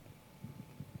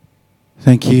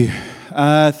Thank you.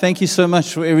 Thank you so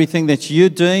much for everything that you're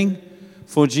doing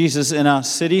for Jesus in our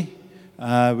city.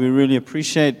 We really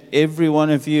appreciate every one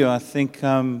of you. I think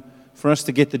for us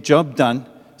to get the job done,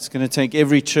 it's going to take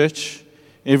every church,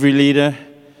 every leader,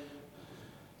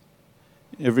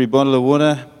 every bottle of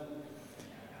water.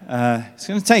 It's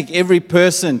going to take every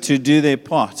person to do their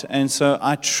part. And so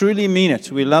I truly mean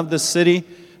it. We love the city,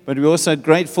 but we're also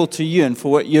grateful to you and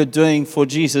for what you're doing for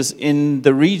Jesus in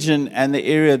the region and the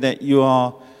area that you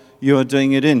are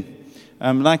doing it in.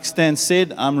 Like Stan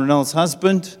said, I'm Ronald's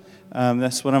husband.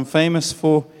 That's what I'm famous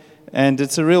for. And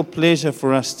it's a real pleasure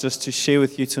for us just to share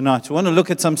with you tonight. We want to look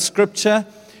at some scripture,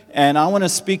 and I want to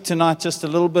speak tonight just a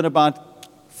little bit about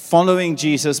following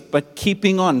Jesus, but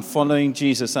keeping on following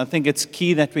Jesus. I think it's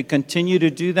key that we continue to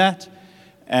do that,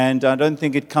 and I don't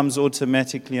think it comes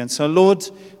automatically. And so, Lord,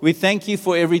 we thank you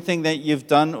for everything that you've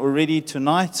done already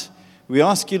tonight. We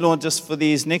ask you, Lord, just for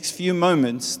these next few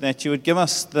moments, that you would give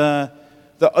us the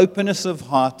openness of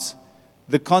heart,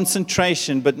 the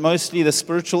concentration, but mostly the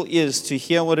spiritual ears to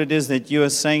hear what it is that you are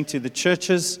saying to the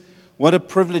churches. What a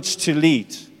privilege to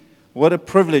lead. What a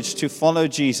privilege to follow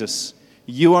Jesus.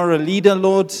 You are a leader,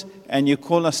 Lord, and you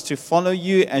call us to follow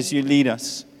you as you lead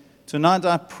us. Tonight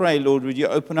I pray, Lord, would you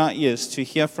open our ears to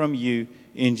hear from you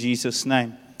in Jesus'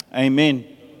 name. Amen.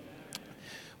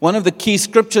 One of the key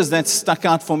scriptures that stuck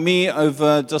out for me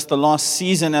over just the last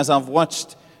season as I've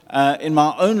watched in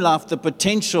my own life the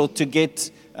potential to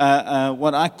get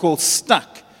what I call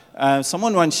stuck.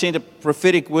 Someone once shared a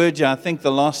prophetic word here, I think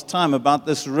the last time, about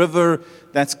this river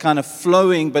that's kind of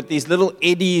flowing, but these little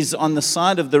eddies on the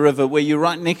side of the river where you're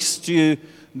right next to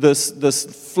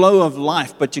this flow of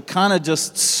life, but you're kind of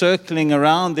just circling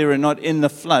around there and not in the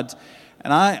flood.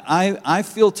 And I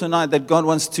feel tonight that God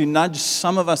wants to nudge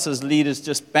some of us as leaders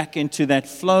just back into that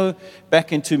flow,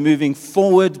 back into moving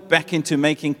forward, back into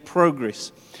making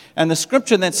progress. And the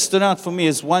scripture that stood out for me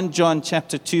is 1 John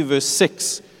chapter 2, verse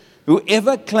 6.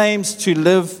 Whoever claims to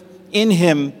live in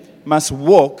him must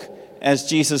walk as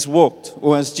Jesus walked,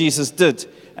 or as Jesus did.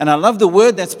 And I love the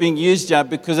word that's being used here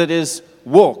because it is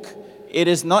walk. It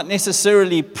is not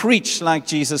necessarily preach like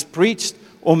Jesus preached,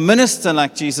 or minister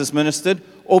like Jesus ministered,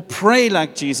 or pray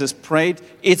like Jesus prayed.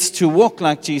 It's to walk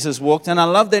like Jesus walked. And I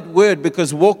love that word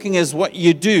because walking is what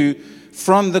you do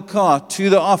from the car to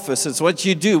the office. It's what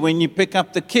you do when you pick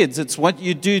up the kids. It's what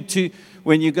you do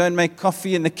when you go and make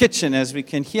coffee in the kitchen, as we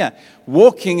can hear.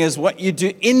 Walking is what you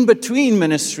do in between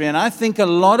ministry. And I think a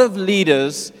lot of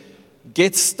leaders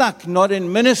get stuck not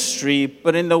in ministry,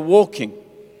 but in the walking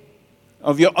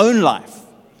of your own life.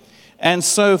 And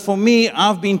so for me,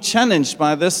 I've been challenged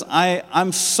by this.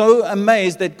 I'm so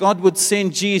amazed that God would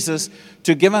send Jesus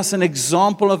to give us an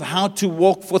example of how to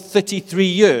walk for 33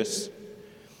 years.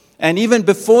 And even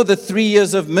before the 3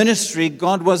 years of ministry,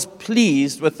 God was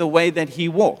pleased with the way that he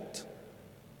walked.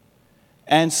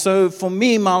 And so for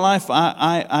me, my life,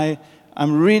 I'm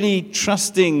really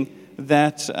trusting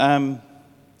that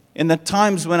in the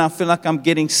times when I feel like I'm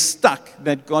getting stuck,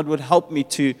 that God would help me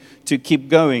to keep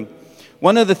going.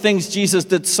 One of the things Jesus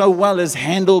did so well is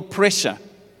handle pressure.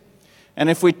 And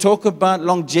if we talk about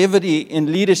longevity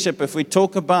in leadership, if we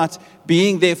talk about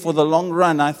being there for the long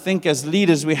run, I think as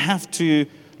leaders we have to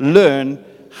learn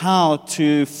how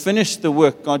to finish the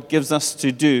work God gives us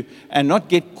to do and not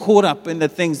get caught up in the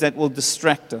things that will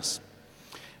distract us.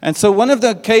 And so one of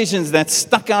the occasions that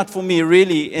stuck out for me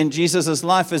really in Jesus'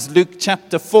 life is Luke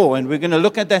chapter 4. And we're going to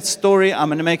look at that story. I'm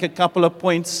going to make a couple of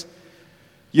points.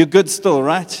 You're good still,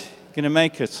 right? You're going to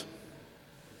make it.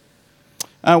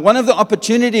 One of the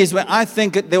opportunities where I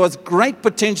think there was great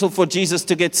potential for Jesus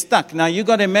to get stuck. Now, you've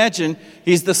got to imagine,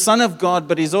 he's the Son of God,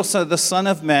 but he's also the Son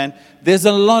of Man. There's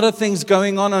a lot of things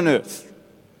going on earth.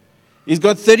 He's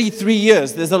got 33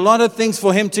 years. There's a lot of things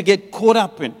for him to get caught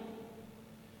up in.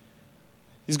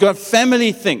 He's got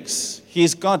family things.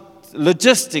 He's got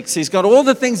logistics. He's got all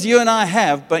the things you and I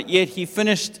have, but yet he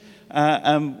finished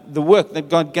the work that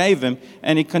God gave him,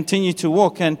 and he continued to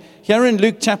walk. And here in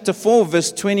Luke chapter 4,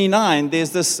 verse 29, there's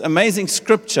this amazing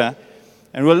scripture,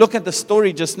 and we'll look at the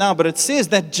story just now, but it says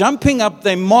that jumping up,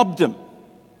 they mobbed him.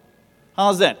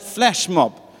 How's that? Flash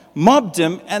mob. Mobbed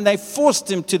him, and they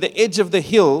forced him to the edge of the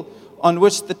hill on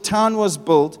which the town was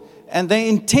built, and they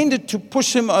intended to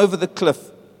push him over the cliff.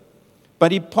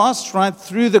 But he passed right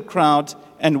through the crowd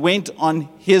and went on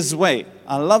his way.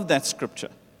 I love that scripture.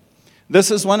 This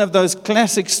is one of those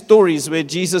classic stories where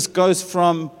Jesus goes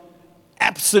from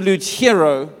absolute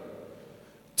hero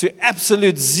to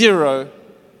absolute zero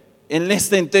in less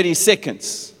than 30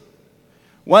 seconds.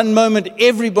 One moment,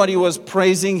 everybody was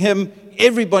praising him,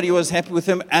 everybody was happy with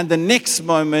him, and the next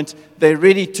moment, they're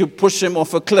ready to push him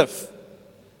off a cliff.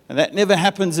 And that never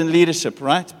happens in leadership,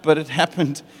 right? But it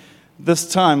happened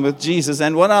this time with Jesus.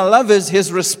 And what I love is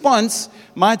his response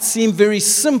might seem very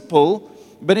simple,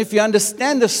 but if you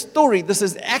understand the story, this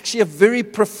is actually a very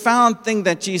profound thing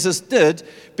that Jesus did,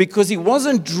 because he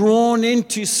wasn't drawn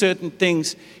into certain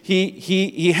things.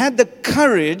 He had the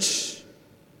courage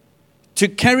to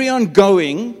carry on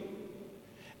going,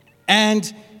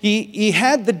 and he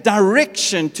had the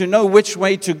direction to know which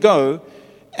way to go,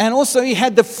 and also he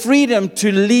had the freedom to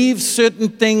leave certain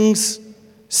things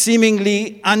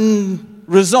seemingly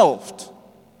unresolved.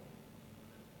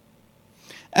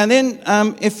 And then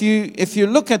if you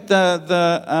look at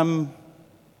the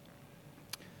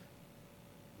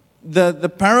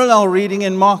parallel reading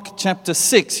in Mark chapter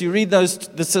 6, you read it's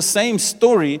the same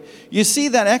story. You see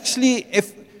that actually,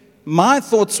 if my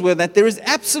thoughts were that there is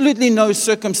absolutely no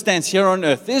circumstance here on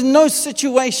earth, there's no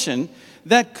situation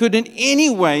that could in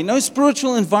any way, no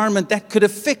spiritual environment that could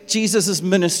affect Jesus'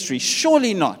 ministry.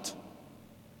 Surely not.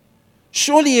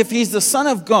 Surely if he's the Son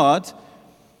of God,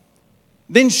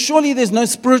 then surely there's no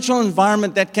spiritual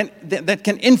environment that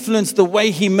can influence the way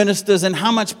he ministers and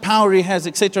how much power he has,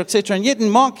 etc., etc. And yet in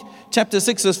Mark chapter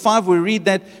 6, verse 5, we read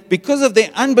that because of their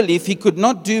unbelief, he could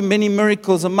not do many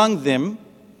miracles among them,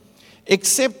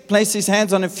 except place his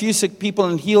hands on a few sick people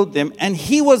and healed them. And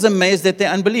he was amazed at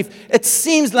their unbelief. It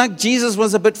seems like Jesus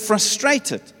was a bit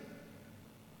frustrated.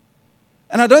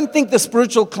 And I don't think the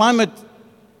spiritual climate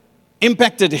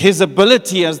impacted his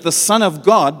ability as the Son of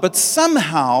God, but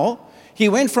somehow he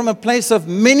went from a place of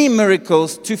many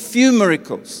miracles to few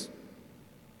miracles.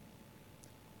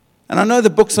 And I know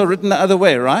the books are written the other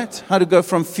way, right? How to go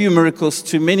from few miracles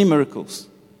to many miracles.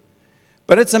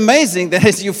 But it's amazing that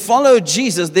as you follow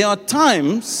Jesus, there are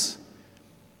times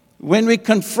when we're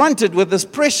confronted with this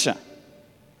pressure.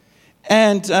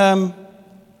 And I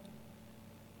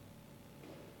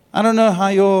don't know how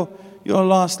your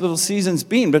last little season's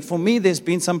been, but for me, there's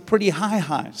been some pretty high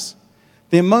highs.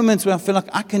 There are moments where I feel like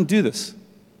I can do this.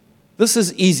 This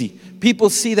is easy. People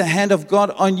see the hand of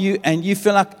God on you and you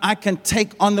feel like I can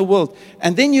take on the world.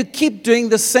 And then you keep doing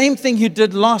the same thing you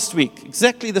did last week.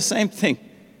 Exactly the same thing.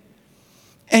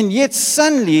 And yet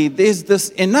suddenly there's this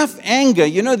enough anger.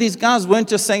 You know, these guys weren't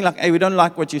just saying like, hey, we don't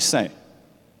like what you say.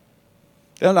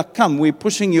 They're like, come, we're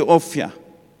pushing you off here.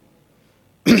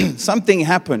 Something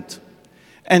happened.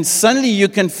 And suddenly you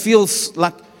can feel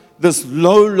like this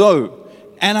low.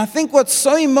 And I think what's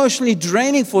so emotionally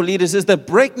draining for leaders is the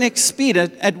breakneck speed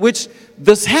at which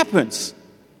this happens.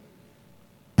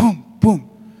 Boom, boom.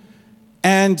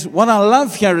 And what I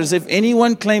love here is if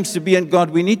anyone claims to be in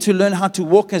God, we need to learn how to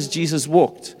walk as Jesus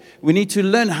walked. We need to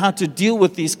learn how to deal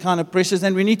with these kind of pressures,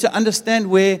 and we need to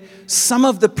understand where some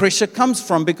of the pressure comes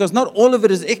from, because not all of it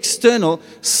is external.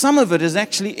 Some of it is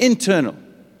actually internal.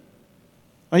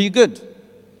 Are you good?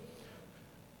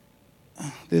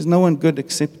 There's no one good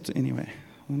except, anyway,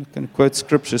 I'm not going to quote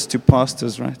scriptures to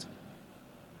pastors, right?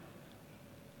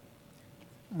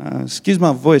 Excuse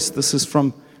my voice. This is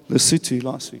from Lesotho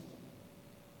last week.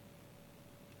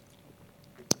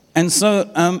 And so,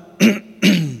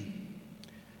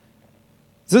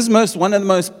 one of the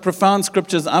most profound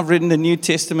scriptures I've read in the New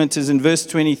Testament is in verse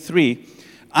 23.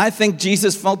 I think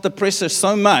Jesus felt the pressure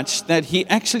so much that he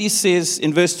actually says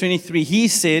in verse 23, he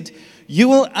said, you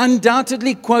will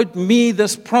undoubtedly quote me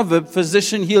this proverb,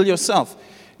 physician, heal yourself.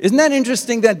 Isn't that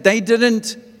interesting that they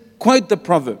didn't quote the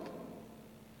proverb?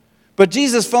 But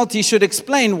Jesus felt he should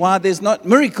explain why there's not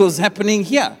miracles happening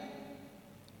here.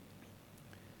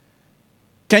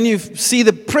 Can you see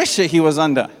the pressure he was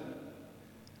under?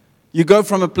 You go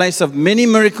from a place of many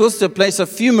miracles to a place of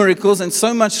few miracles, and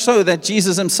so much so that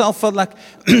Jesus himself felt like,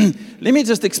 let me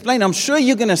just explain. I'm sure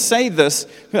you're going to say this,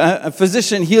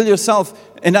 physician, heal yourself.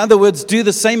 In other words, do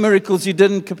the same miracles you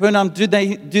did in Capernaum, do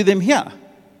them here?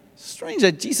 Strange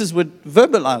that Jesus would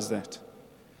verbalize that,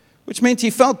 which meant he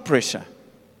felt pressure.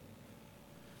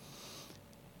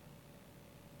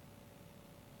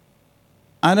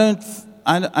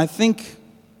 I think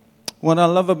what I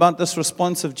love about this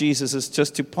response of Jesus is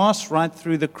just to pass right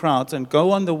through the crowds and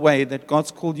go on the way that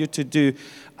God's called you to do.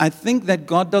 I think that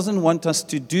God doesn't want us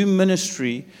to do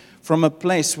ministry from a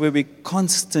place where we're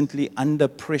constantly under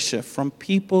pressure from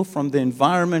people, from the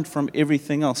environment, from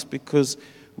everything else, because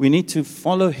we need to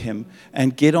follow him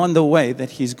and get on the way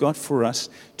that he's got for us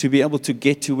to be able to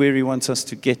get to where he wants us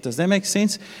to get. Does that make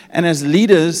sense? And as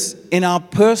leaders, in our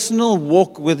personal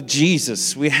walk with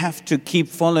Jesus, we have to keep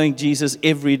following Jesus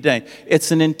every day. It's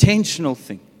an intentional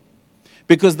thing.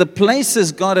 Because the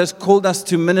places God has called us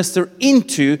to minister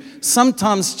into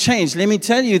sometimes change. Let me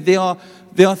tell you, there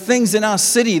are things in our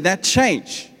city that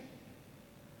change.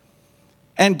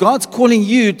 And God's calling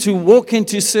you to walk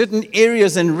into certain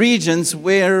areas and regions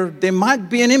where there might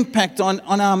be an impact on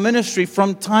our ministry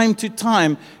from time to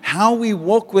time. How we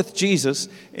walk with Jesus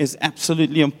is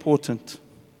absolutely important.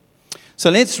 So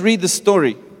let's read the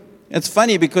story. It's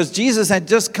funny because Jesus had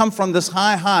just come from this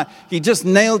high. He just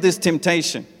nailed his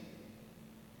temptation.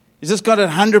 He just got it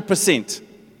 100%.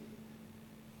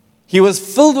 He was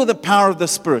filled with the power of the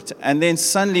Spirit, and then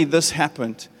suddenly this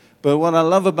happened. But what I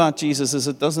love about Jesus is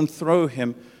it doesn't throw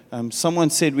him. Someone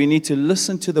said we need to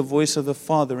listen to the voice of the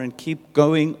Father and keep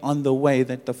going on the way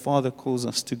that the Father calls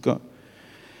us to go.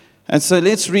 And so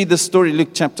let's read the story, Luke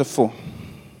chapter 4.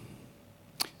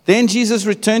 Then Jesus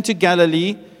returned to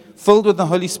Galilee, filled with the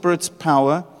Holy Spirit's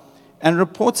power, and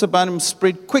reports about him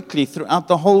spread quickly throughout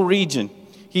the whole region.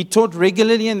 He taught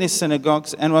regularly in their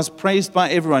synagogues and was praised by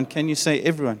everyone. Can you say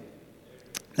everyone?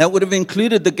 That would have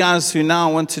included the guys who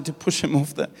now wanted to push him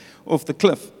off the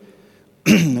cliff.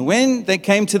 When they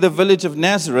came to the village of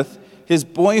Nazareth, his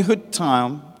boyhood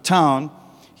town,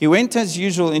 he went as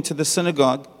usual into the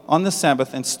synagogue on the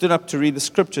Sabbath and stood up to read the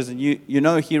scriptures. And you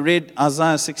know he read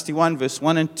Isaiah 61 verse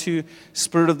 1 and 2,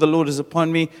 Spirit of the Lord is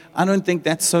upon me. I don't think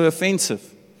that's so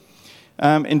offensive.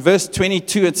 In verse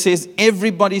 22 it says,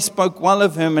 everybody spoke well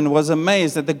of him and was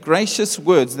amazed at the gracious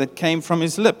words that came from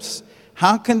his lips.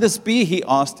 How can this be, he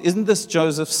asked, isn't this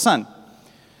Joseph's son?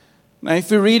 Now if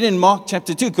you read in Mark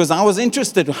chapter 2, because I was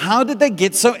interested, how did they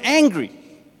get so angry?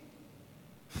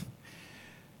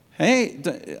 Hey,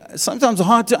 sometimes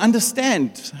hard to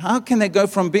understand. How can they go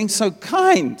from being so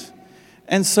kind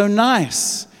and so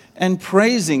nice and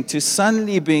praising to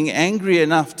suddenly being angry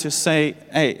enough to say,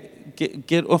 hey,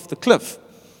 get off the cliff?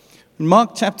 In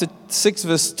Mark chapter 6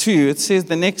 verse 2, it says,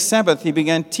 the next Sabbath he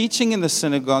began teaching in the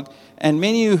synagogue, and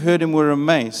many who heard him were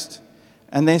amazed.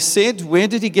 And they said, where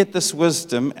did he get this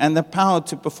wisdom and the power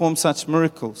to perform such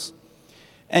miracles?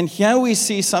 And here we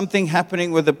see something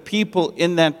happening with the people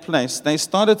in that place. They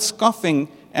started scoffing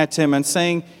at him and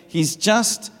saying, he's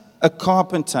just a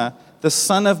carpenter, the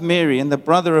son of Mary and the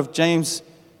brother of James,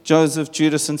 Joseph,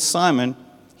 Judas, and Simon.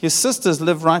 His sisters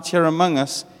live right here among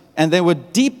us. And they were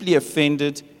deeply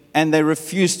offended and they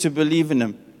refused to believe in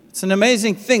him. It's an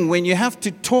amazing thing. When you have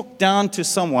to talk down to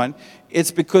someone,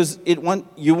 it's because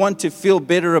you want to feel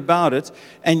better about it.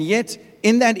 And yet,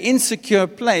 in that insecure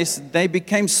place, they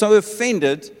became so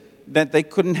offended that they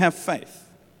couldn't have faith.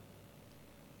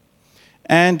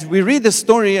 And we read the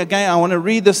story again. I want to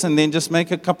read this and then just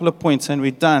make a couple of points and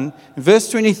we're done. Verse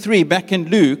 23, back in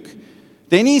Luke,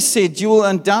 then he said, you will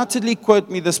undoubtedly quote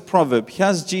me this proverb.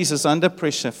 Here's Jesus under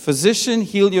pressure. Physician,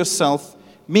 heal yourself,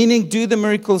 meaning do the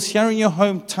miracles here in your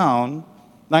hometown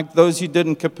like those you did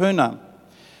in Capernaum.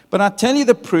 But I tell you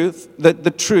the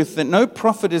truth that no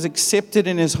prophet is accepted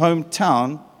in his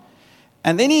hometown.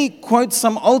 And then he quotes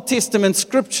some Old Testament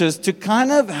scriptures to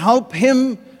kind of help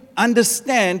him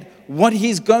understand what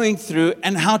he's going through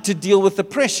and how to deal with the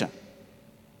pressure.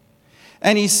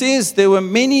 And he says there were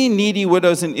many needy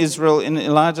widows in Israel in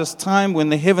Elijah's time when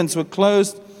the heavens were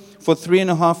closed for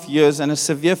 3.5 years and a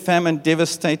severe famine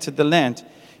devastated the land.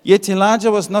 Yet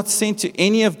Elijah was not sent to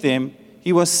any of them.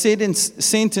 He was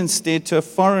sent instead to a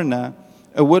foreigner,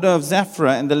 a widow of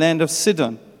Zarephath in the land of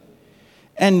Sidon.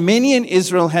 And many in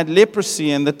Israel had leprosy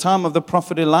in the time of the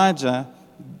prophet Elijah,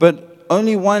 but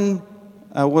only one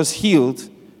was healed,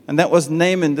 and that was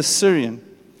Naaman the Syrian.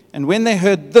 And when they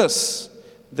heard this,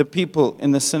 the people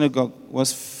in the synagogue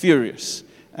was furious,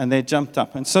 and they jumped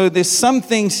up. And so there's some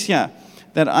things here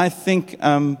that I think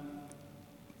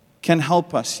can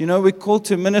help us. You know, we're called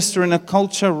to minister in a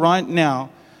culture right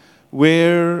now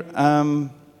where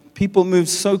people move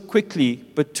so quickly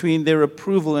between their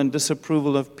approval and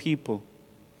disapproval of people.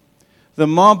 The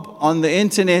mob on the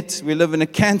internet, we live in a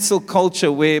cancel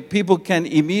culture where people can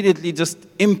immediately just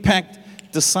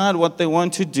decide what they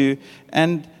want to do.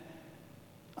 And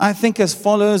I think as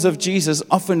followers of Jesus,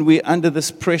 often we're under this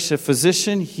pressure,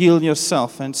 physician, heal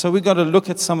yourself. And so we've got to look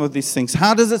at some of these things.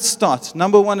 How does it start?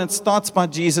 Number one, it starts by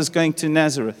Jesus going to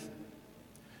Nazareth.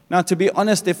 Now, to be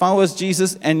honest, if I was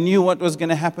Jesus and knew what was going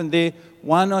to happen there,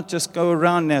 why not just go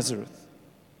around Nazareth?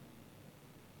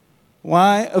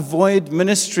 Why avoid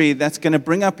ministry that's going to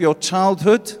bring up your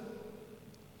childhood?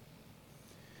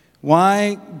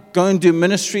 Why go and do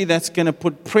ministry that's going to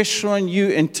put pressure on you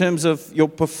in terms of your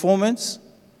performance?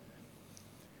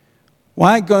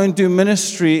 Why go and do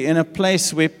ministry in a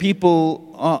place where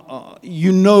people,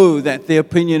 you know that their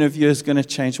opinion of you is going to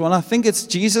change? Well, I think it's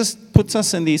Jesus puts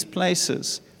us in these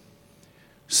places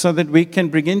so that we can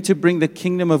begin to bring the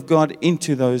kingdom of God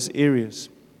into those areas.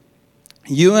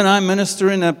 You and I minister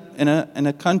in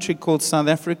a country called South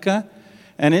Africa,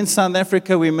 And in South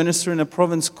Africa, we minister in a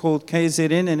province called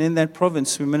KZN, and in that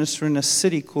province, we minister in a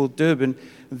city called Durban.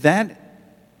 That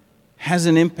has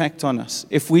an impact on us.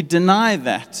 If we deny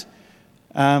that,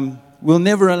 we'll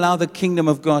never allow the kingdom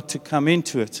of God to come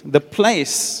into it. The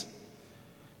place,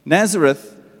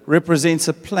 Nazareth, represents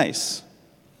a place.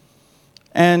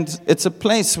 And it's a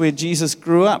place where Jesus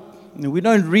grew up. We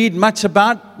don't read much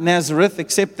about Nazareth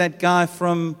except that guy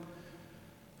from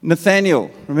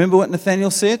Nathaniel. Remember what Nathaniel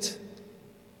said?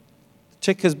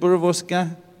 Check his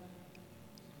Boerewors.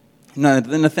 No,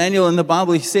 the Nathaniel in the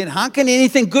Bible, he said, how can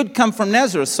anything good come from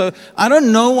Nazareth? So I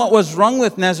don't know what was wrong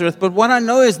with Nazareth, but what I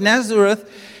know is Nazareth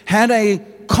had a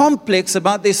complex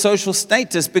about their social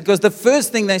status, because the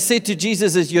first thing they said to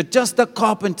Jesus is, you're just a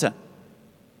carpenter.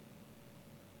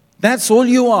 That's all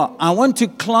you are. I want to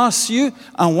class you.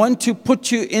 I want to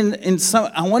put you in some,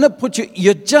 I want to put you,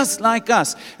 you're just like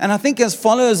us. And I think as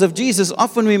followers of Jesus,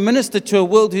 often we minister to a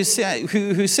world who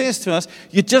says to us,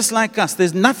 you're just like us.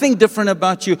 There's nothing different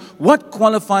about you. What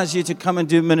qualifies you to come and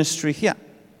do ministry here?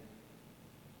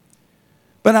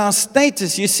 But our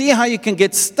status, you see how you can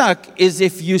get stuck, is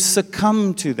if you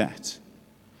succumb to that.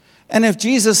 And if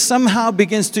Jesus somehow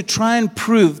begins to try and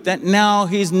prove that now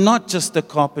he's not just a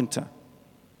carpenter.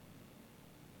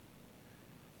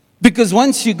 Because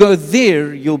once you go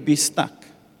there, you'll be stuck.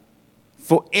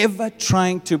 Forever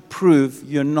trying to prove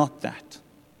you're not that.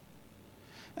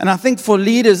 And I think for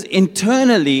leaders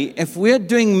internally, if we're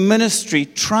doing ministry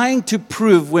trying to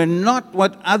prove we're not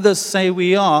what others say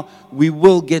we are, we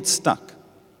will get stuck.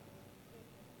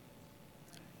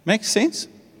 Makes sense?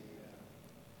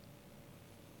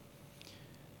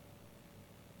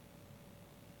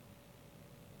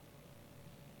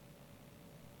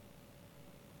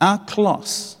 Our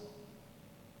class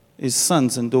is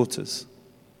sons and daughters.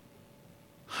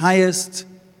 Highest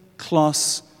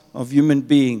class of human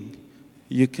being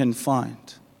you can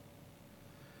find.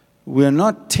 We're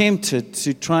not tempted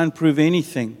to try and prove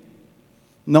anything.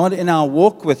 Not in our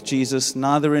walk with Jesus,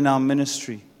 neither in our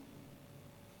ministry.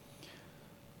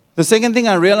 The second thing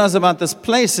I realize about this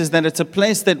place is that it's a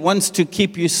place that wants to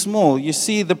keep you small. You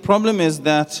see, the problem is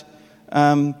that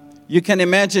you can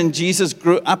imagine Jesus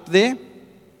grew up there.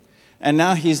 And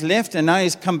now he's left, and now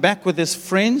he's come back with his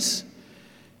friends.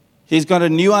 He's got a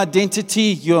new identity.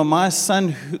 You are my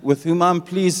son with whom I'm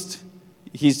pleased.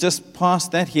 He's just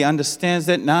past that. He understands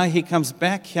that. Now he comes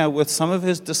back here with some of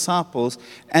his disciples,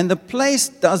 and the place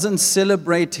doesn't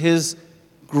celebrate his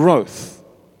growth.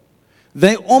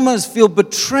 They almost feel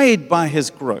betrayed by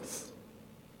his growth.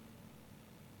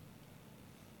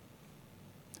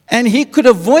 And he could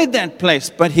avoid that place,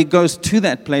 but he goes to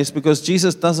that place because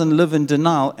Jesus doesn't live in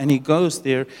denial, and he goes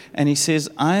there and he says,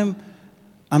 I'm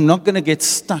not going to get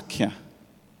stuck here.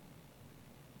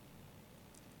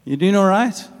 You doing all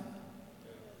right?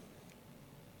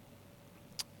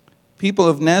 People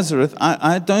of Nazareth,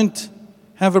 I don't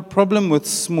have a problem with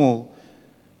small.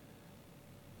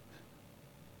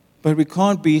 But we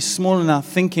can't be small in our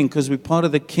thinking because we're part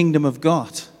of the kingdom of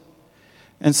God.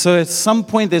 And so at some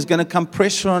point there's going to come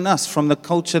pressure on us from the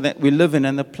culture that we live in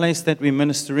and the place that we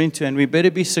minister into. And we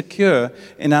better be secure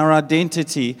in our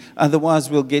identity. Otherwise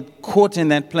we'll get caught in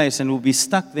that place and we'll be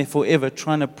stuck there forever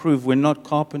trying to prove we're not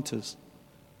carpenters.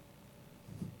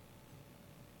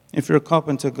 If you're a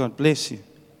carpenter, God bless you.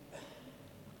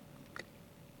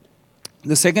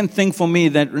 The second thing for me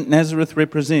that Nazareth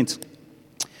represents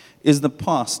is the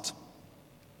past.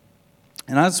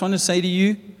 And I just want to say to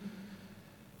you,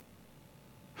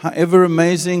 however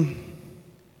amazing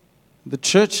the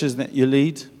churches that you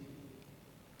lead,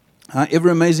 however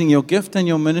amazing your gift and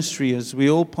your ministry is, we're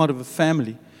all part of a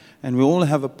family and we all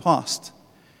have a past.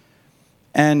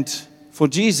 And for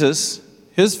Jesus,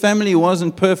 his family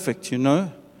wasn't perfect, you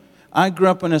know. I grew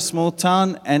up in a small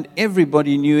town and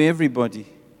everybody knew everybody.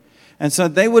 And so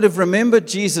they would have remembered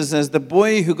Jesus as the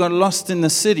boy who got lost in the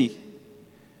city,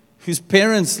 whose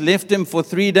parents left him for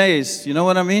 3 days. You know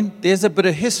what I mean? There's a bit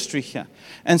of history here.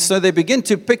 And so they begin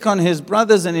to pick on his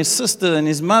brothers and his sister and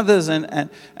his mothers. And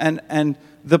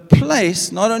the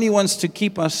place not only wants to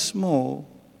keep us small,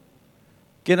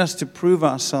 get us to prove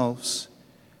ourselves,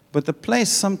 but the place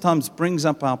sometimes brings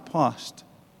up our past.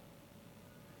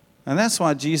 And that's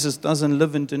why Jesus doesn't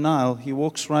live in denial. He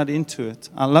walks right into it.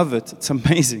 I love it. It's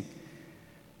amazing.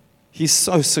 He's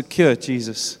so secure,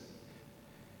 Jesus.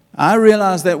 I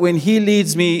realize that when he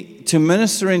leads me to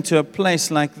minister into a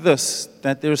place like this,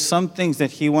 that there are some things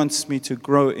that he wants me to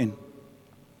grow in.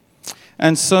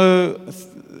 And so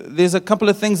there's a couple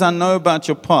of things I know about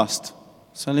your past.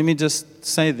 So let me just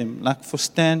say them. Like for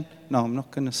Stan, no, I'm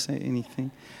not going to say anything.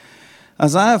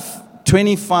 Isaiah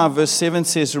 25 verse 7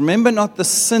 says, "Remember not the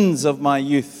sins of my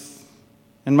youth,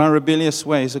 and my rebellious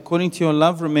ways. According to your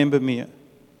love, remember me.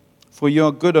 For you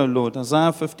are good, O Lord.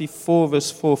 Isaiah 54,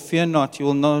 verse 4. Fear not, you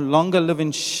will no longer live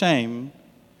in shame.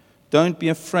 Don't be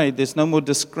afraid. There's no more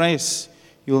disgrace.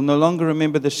 You will no longer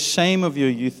remember the shame of your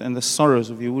youth and the sorrows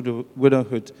of your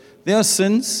widowhood. There are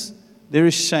sins, there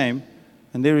is shame,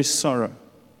 and there is sorrow.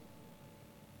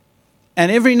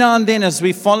 And every now and then as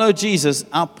we follow Jesus,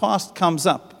 our past comes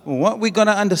up. What we've got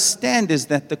to understand is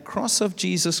that the cross of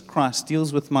Jesus Christ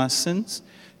deals with my sins,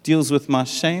 deals with my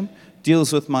shame,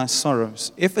 deals with my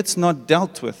sorrows. If it's not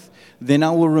dealt with, then I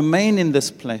will remain in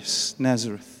this place,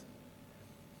 Nazareth.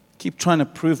 Keep trying to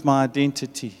prove my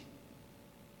identity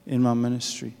in my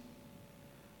ministry.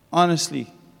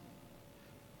 Honestly,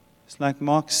 it's like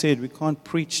Mark said, we can't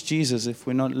preach Jesus if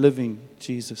we're not living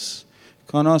Jesus.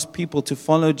 We can't ask people to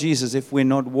follow Jesus if we're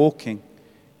not walking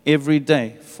every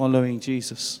day following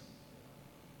Jesus.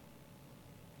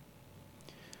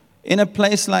 In a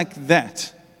place like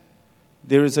that,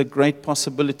 there is a great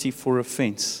possibility for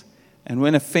offense. And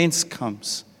when offense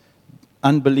comes,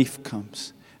 unbelief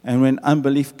comes. And when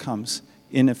unbelief comes,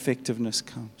 ineffectiveness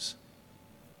comes.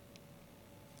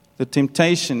 The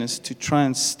temptation is to try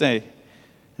and stay.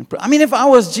 If I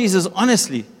was Jesus,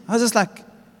 honestly, I was just like,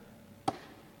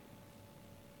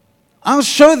 I'll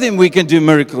show them we can do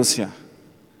miracles here.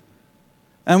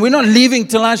 And we're not leaving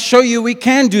till I show you we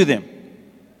can do them.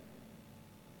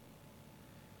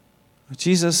 But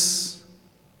Jesus,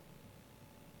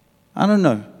 I don't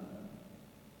know.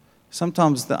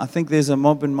 Sometimes I think there's a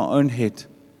mob in my own head.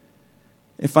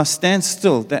 If I stand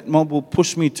still, that mob will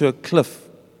push me to a cliff.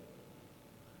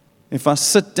 If I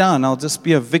sit down, I'll just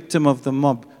be a victim of the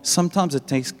mob. Sometimes it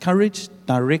takes courage,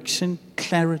 direction,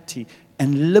 clarity,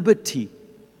 and liberty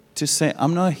to say,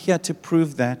 I'm not here to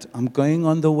prove that. I'm going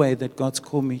on the way that God's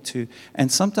called me to.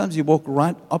 And sometimes you walk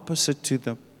right opposite to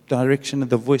the direction that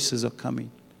the voices are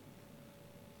coming.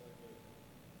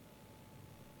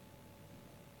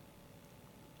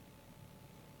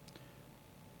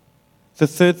 The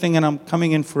third thing, and I'm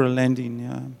coming in for a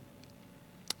landing.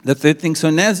 The third thing, so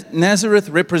Nazareth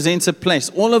represents a place.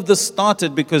 All of this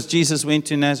started because Jesus went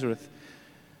to Nazareth.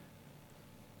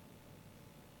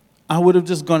 I would have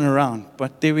just gone around,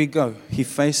 but there we go. He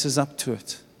faces up to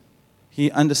it.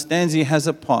 He understands he has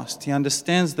a past. He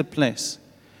understands the place,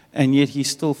 and yet he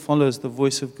still follows the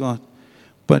voice of God.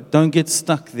 But don't get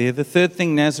stuck there. The third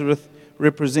thing Nazareth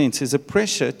represents is a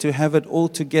pressure to have it all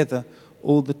together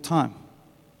all the time.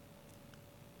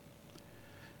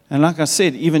 And like I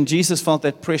said, even Jesus felt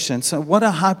that pressure. And so what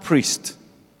a high priest.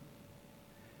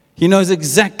 He knows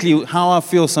exactly how I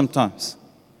feel sometimes.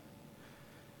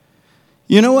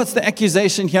 You know what's the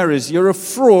accusation here is? You're a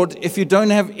fraud if you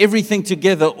don't have everything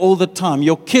together all the time.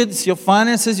 Your kids, your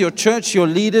finances, your church, your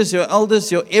leaders, your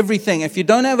elders, your everything. If you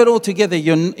don't have it all together,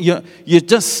 you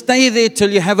just stay there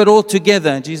till you have it all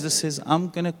together. And Jesus says, I'm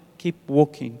going to keep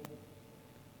walking.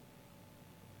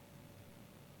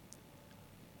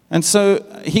 And so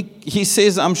he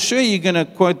says, I'm sure you're going to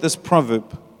quote this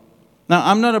proverb. Now,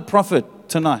 I'm not a prophet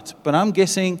tonight, but I'm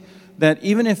guessing that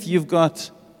even if you've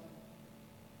got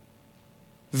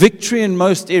victory in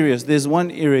most areas, there's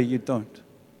one area you don't.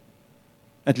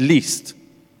 At least.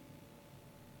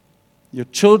 Your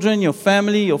children, your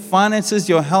family, your finances,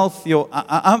 your health,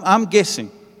 I'm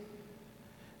guessing.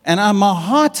 And my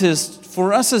heart is,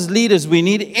 for us as leaders, we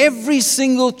need every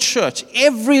single church,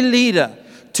 every leader,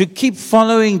 to keep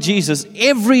following Jesus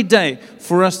every day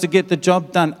for us to get the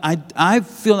job done. I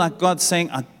feel like God's saying,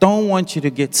 I don't want you to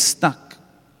get stuck.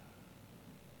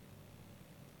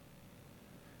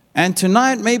 And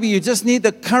tonight, maybe you just need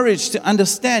the courage to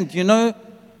understand,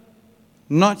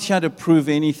 not here to prove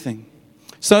anything.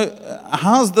 So,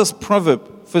 how's this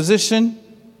proverb? Physician,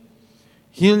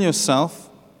 heal yourself.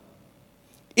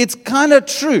 It's kind of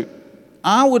true.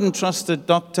 I wouldn't trust a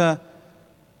doctor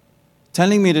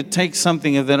telling me to take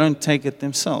something if they don't take it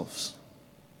themselves.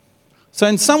 So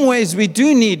in some ways, we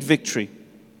do need victory.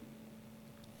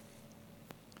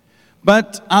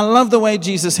 But I love the way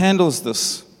Jesus handles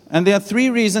this. And there are 3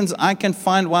 reasons I can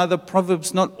find why the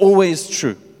proverb's not always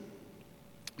true.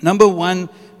 Number 1,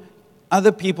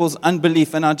 other people's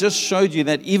unbelief. And I just showed you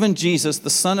that even Jesus, the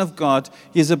Son of God,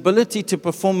 his ability to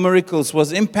perform miracles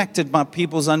was impacted by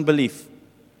people's unbelief.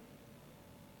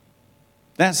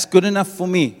 That's good enough for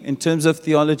me in terms of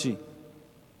theology.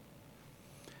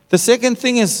 The second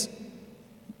thing is,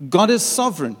 God is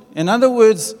sovereign. In other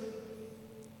words,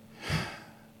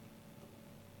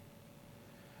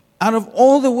 out of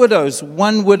all the widows,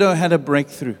 one widow had a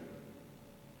breakthrough.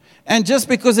 And just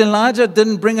because Elijah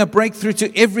didn't bring a breakthrough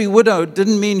to every widow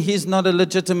didn't mean he's not a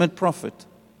legitimate prophet.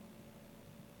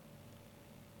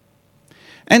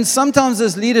 And sometimes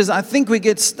as leaders, I think we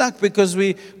get stuck because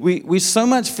we so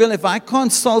much feel if I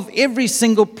can't solve every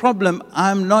single problem,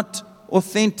 I'm not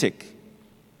authentic.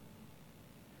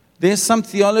 There's some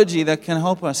theology that can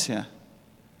help us here.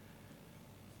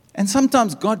 And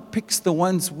sometimes God picks the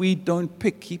ones we don't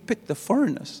pick. He picked the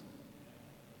foreigners.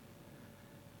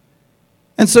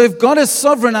 And so if God is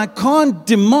sovereign, I can't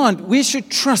demand. We should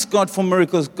trust God for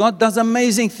miracles. God does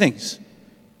amazing things.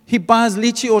 He buys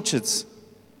lychee orchards.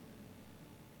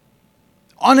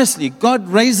 Honestly, God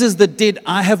raises the dead.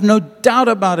 I have no doubt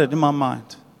about it in my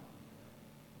mind.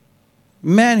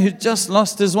 Man who just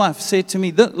lost his wife said to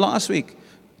me last week,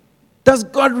 does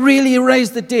God really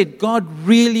raise the dead? God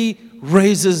really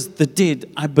raises the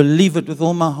dead. I believe it with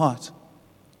all my heart.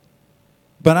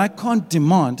 But I can't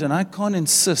demand and I can't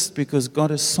insist because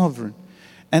God is sovereign.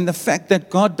 And the fact that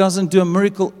God doesn't do a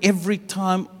miracle every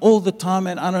time, all the time,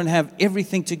 and I don't have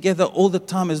everything together all the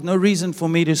time is no reason for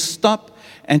me to stop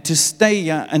and to stay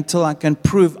here until I can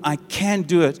prove I can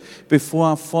do it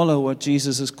before I follow what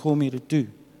Jesus has called me to do.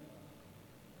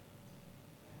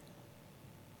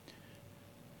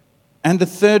 And the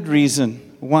third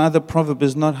reason why the proverb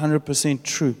is not 100%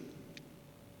 true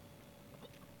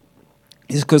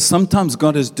is because sometimes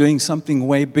God is doing something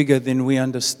way bigger than we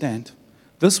understand.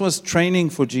 This was training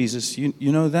for Jesus. You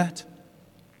know that?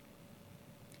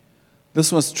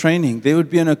 This was training. There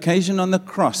would be an occasion on the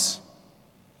cross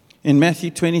in Matthew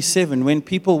 27 when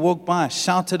people walked by,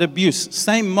 shouted abuse.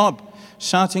 Same mob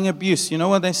shouting abuse. You know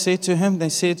what they said to him? They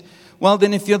said, well,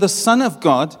 then if you're the Son of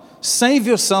God, save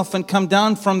yourself and come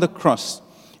down from the cross.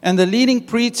 And the leading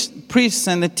priests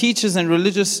and the teachers and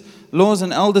religious laws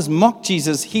and elders mocked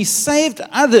Jesus. He saved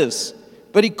others,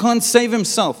 but he can't save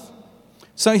himself.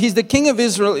 So he's the king of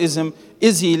Israel,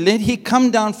 is he? Let he come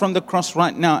down from the cross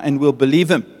right now and we'll believe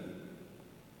him.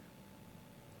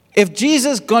 If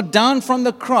Jesus got down from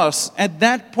the cross, at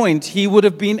that point, he would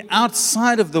have been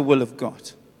outside of the will of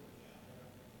God.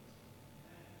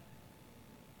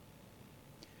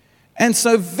 And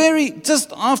so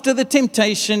just after the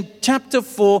temptation, chapter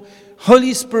 4,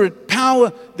 Holy Spirit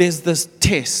power, there's this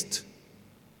test.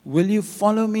 Will you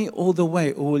follow me all the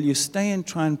way, or will you stay and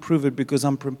try and prove it because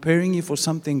I'm preparing you for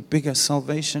something bigger,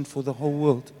 salvation for the whole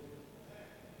world?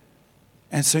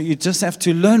 And so you just have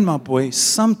to learn, my boy,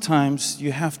 sometimes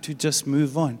you have to just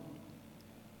move on.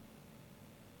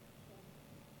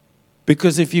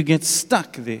 Because if you get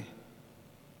stuck there,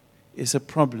 it's a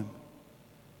problem.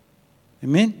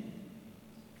 Amen?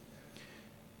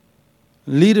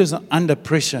 Leaders are under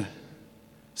pressure.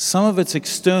 Some of it's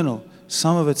external,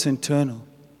 some of it's internal.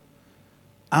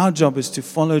 Our job is to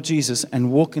follow Jesus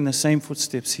and walk in the same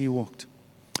footsteps he walked.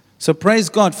 So praise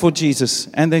God for Jesus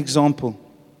and the example.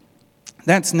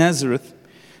 That's Nazareth.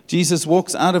 Jesus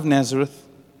walks out of Nazareth.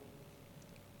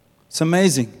 It's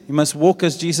amazing. You must walk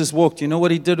as Jesus walked. You know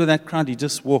what he did with that crowd? He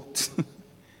just walked.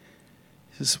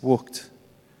 Just walked.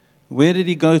 Where did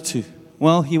he go to?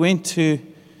 Well, he went to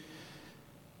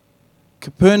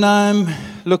Capernaum.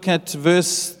 Look at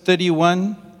verse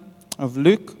 31 of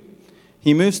Luke.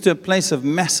 He moves to a place of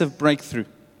massive breakthrough.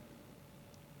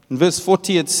 In verse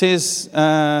 40 it says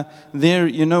there,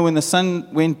 when the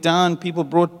sun went down, people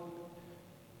brought,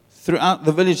 throughout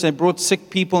the village, they brought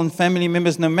sick people and family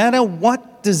members. No matter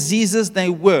what diseases they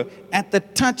were, at the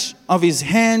touch of his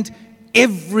hand,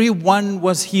 everyone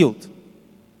was healed.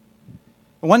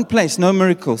 One place, no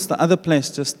miracles. The other place,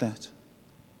 just that.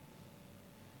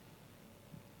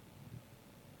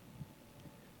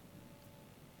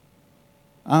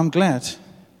 I'm glad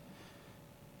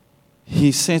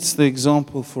he sets the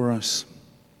example for us.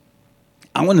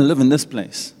 I want to live in this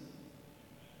place.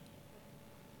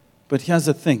 But here's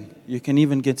the thing, you can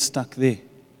even get stuck there.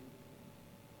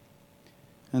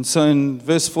 And so in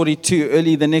verse 42,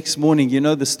 early the next morning, you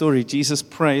know the story, Jesus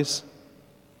prays.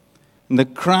 And the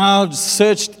crowd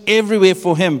searched everywhere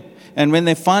for him. And when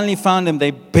they finally found him,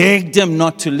 they begged him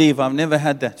not to leave. I've never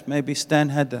had that. Maybe Stan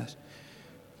had that.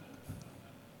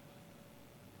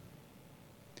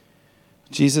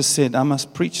 Jesus said, I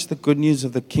must preach the good news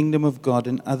of the kingdom of God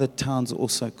in other towns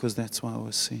also, because that's why I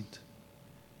was sent.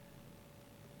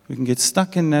 We can get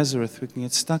stuck in Nazareth. We can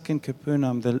get stuck in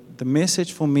Capernaum. The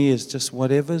message for me is just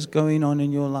whatever's going on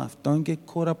in your life, don't get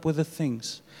caught up with the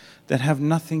things that have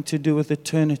nothing to do with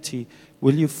eternity.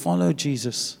 Will you follow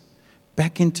Jesus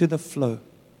back into the flow?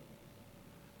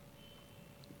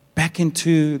 Back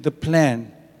into the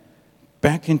plan?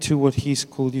 Back into what he's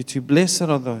called you to? Blessed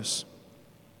are those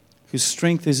whose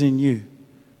strength is in you,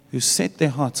 who set their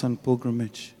hearts on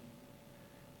pilgrimage.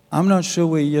 I'm not sure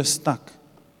where you're stuck.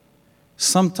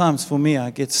 Sometimes for me, I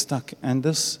get stuck, and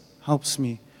this helps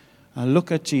me. I look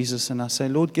at Jesus and I say,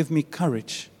 Lord, give me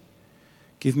courage.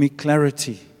 Give me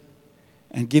clarity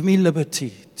and give me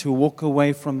liberty to walk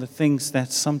away from the things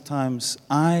that sometimes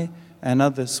I and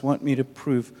others want me to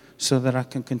prove, so that I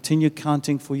can continue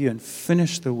counting for you and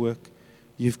finish the work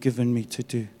you've given me to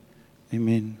do.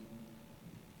 Amen.